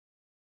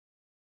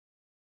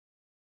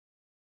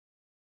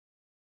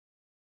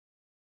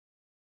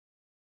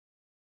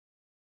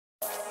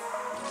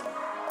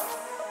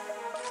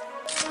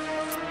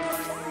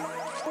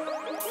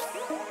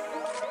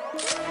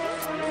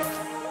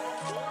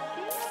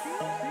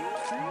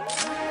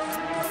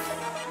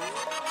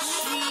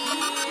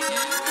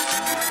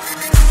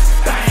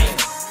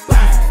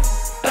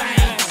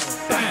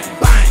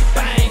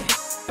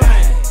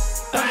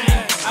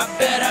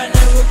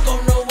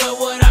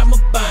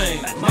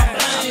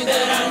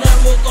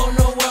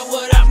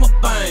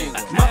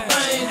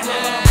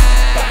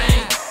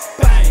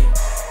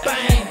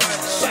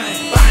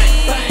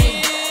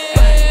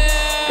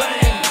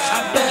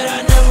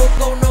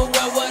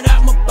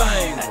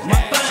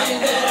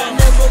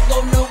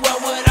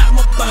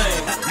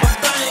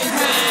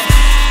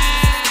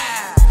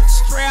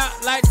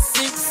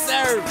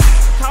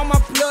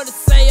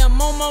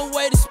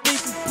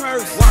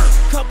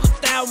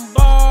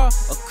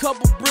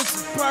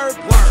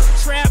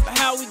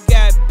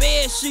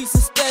seats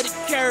and steady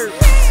curves.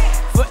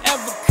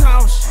 Forever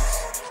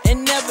cautious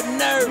and never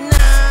nervous.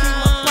 Keep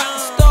my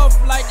pocket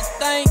stuffed like the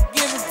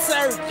Thanksgiving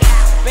turkey.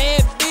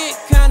 Bad bitch,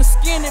 kinda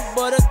skinny,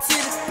 but her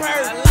titties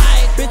purty.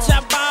 Bitch,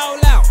 I ball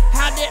out.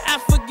 How did I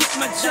forget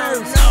my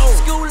jersey?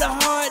 School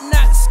of hard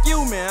knocks,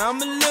 excuse me,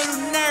 I'm a little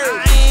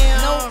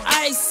nervous. No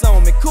ice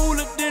on me,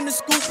 cooler than the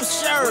scoop of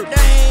shirt.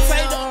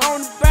 Tater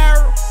on the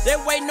barrel, that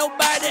way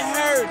nobody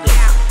heard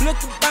it. Look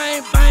at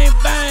bang, bang,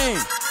 bang,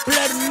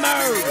 bloody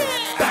murder.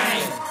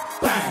 Bang,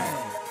 bang,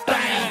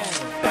 bang,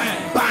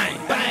 bang, bang,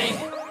 bang,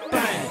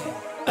 bang,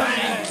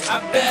 bang. I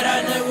bet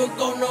I never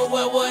go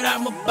nowhere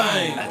without my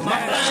bang. My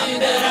bang,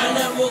 that I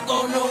never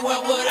go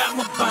nowhere without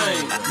my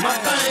bang. My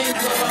bang,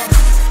 girl.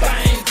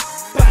 Bang,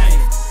 bang,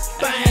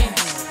 bang,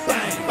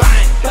 bang,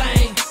 bang,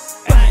 bang,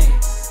 bang,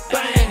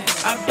 bang.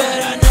 I bet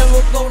I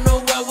never go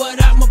nowhere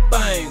without my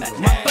bang.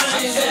 My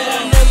bang, that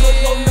I never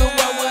go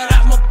nowhere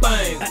without my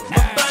bang.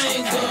 My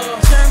bang, girl.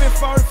 German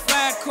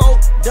 45 coat,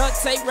 duct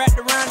tape wrapped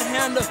around the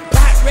handle.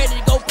 Hot ready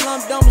to go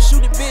plumb dumb and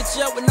shoot a bitch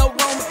up with no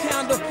Roman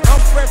candle.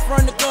 I'm fresh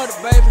from the gutter,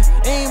 baby.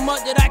 Ain't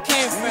much that I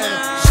can't find.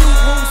 Shoot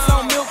roofs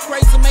on milk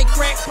crates and make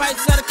crack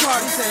pipes out of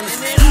carton centers.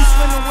 You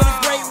swimming with a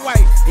great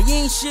white, and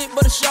you ain't shit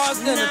but a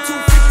shark's dinner.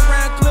 250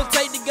 round clip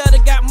taped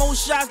together, got more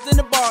shots than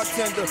the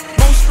bartender,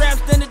 more straps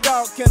than the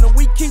dog kennel.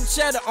 We keep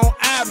cheddar on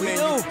our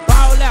menu.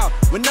 Ball out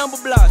with number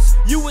blocks.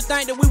 You would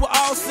think that we were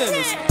all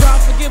sinners. God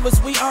forgive us,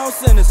 we all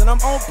sinners, and I'm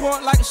on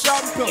point like a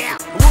sharp pencil.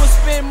 I would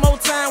spend more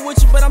time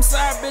with you, but I'm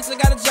sorry, bitch, I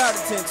got a job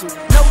to tend to.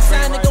 No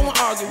time to go and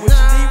argue with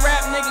you. These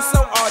rap niggas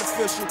so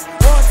artificial.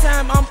 One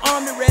time I'm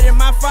army ready,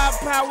 my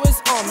firepower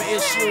is army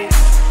issue.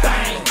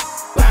 Bang,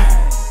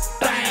 bang,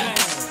 bang,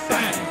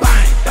 bang,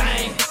 bang,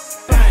 bang,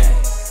 bang,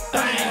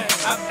 bang.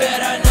 I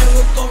bet I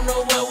never go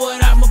nowhere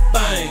without my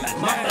bang.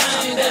 My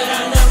bang, that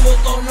I never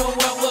go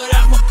nowhere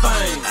without my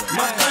bang.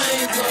 My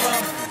bang, girl.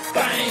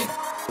 Bang,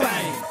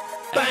 bang,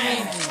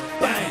 bang,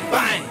 bang,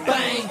 bang,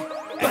 bang,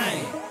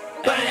 bang,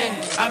 bang.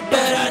 I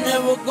bet I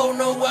never go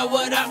nowhere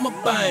without my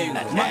bang.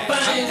 My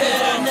bang,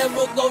 that I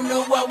never go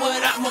nowhere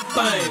without my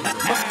bang.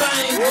 My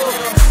bang,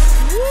 girl.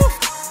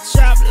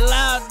 Chop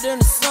loud than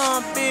the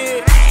sun,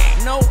 bitch.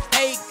 No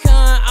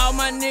Akon, all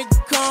my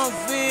niggas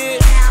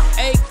convict.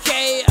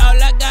 AK, all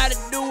I gotta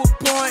do is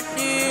point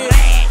this.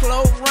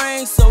 Close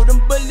range, so them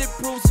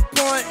bulletproofs are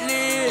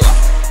pointless.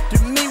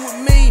 To me with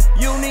me,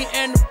 you need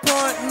an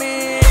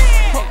appointment.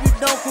 Hope you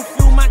don't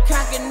confuse my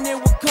cockiness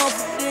with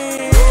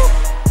confidence.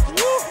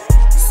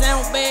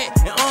 Sound bad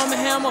and arm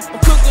and hammer. I'm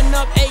cooking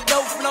up 8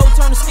 dope flow,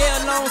 turn the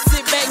scale on,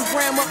 sit back and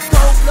gram up.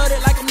 Cold-blooded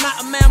like I'm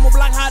not a mammal,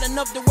 block hot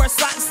enough to wear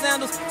sock and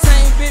sandals.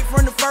 Same bitch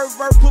from the first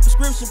verse, put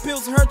prescription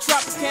pills in her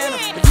Tropicana.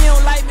 If you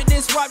don't like me,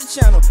 then swap the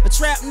channel. A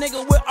trap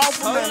nigga with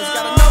awful manners.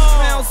 Got enough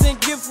pounds in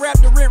gift wrap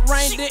to rent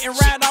rain, didn't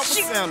ride off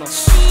the Santa.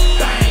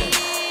 Bang,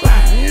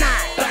 bang,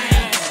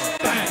 bang,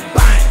 bang,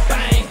 bang,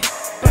 bang,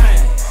 bang,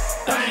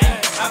 bang.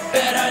 I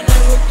bet I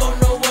never go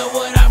nowhere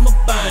without my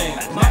bang.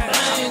 My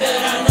bang,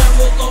 that I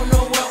never go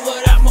nowhere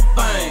without my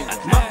bang.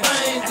 My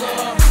bang,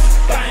 girl.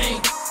 Bang,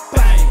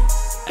 bang,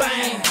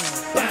 bang,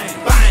 bang,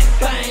 bang,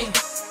 bang,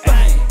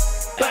 bang,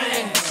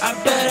 bang. I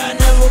bet I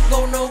never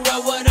go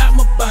nowhere without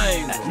my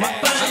bang. My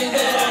bang,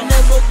 that I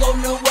never go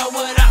nowhere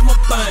without my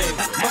bang.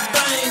 My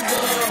bang,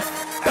 girl.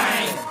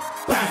 Bang,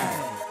 bang,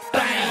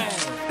 bang,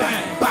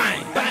 bang, bang,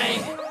 bang,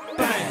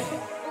 bang,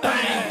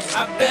 bang.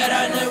 I bet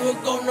I never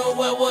go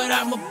nowhere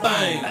without my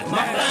bang.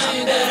 My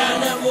bang, that I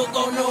never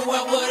go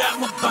nowhere without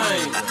my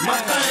bang. My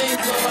bang,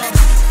 girl.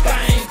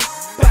 Bang,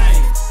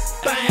 bang,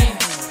 bang,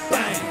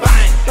 bang,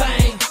 bang,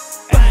 bang,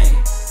 bang,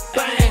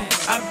 bang.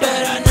 I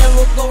bet I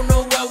never go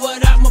nowhere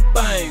without my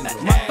bang.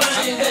 My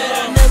bang, that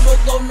I never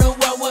go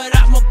nowhere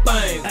without my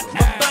bang.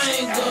 My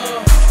bang, girl.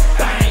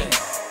 Bang,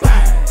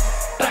 bang,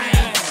 bang,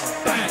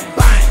 bang,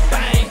 bang,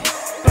 bang,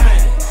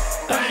 bang,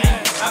 bang.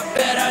 I bet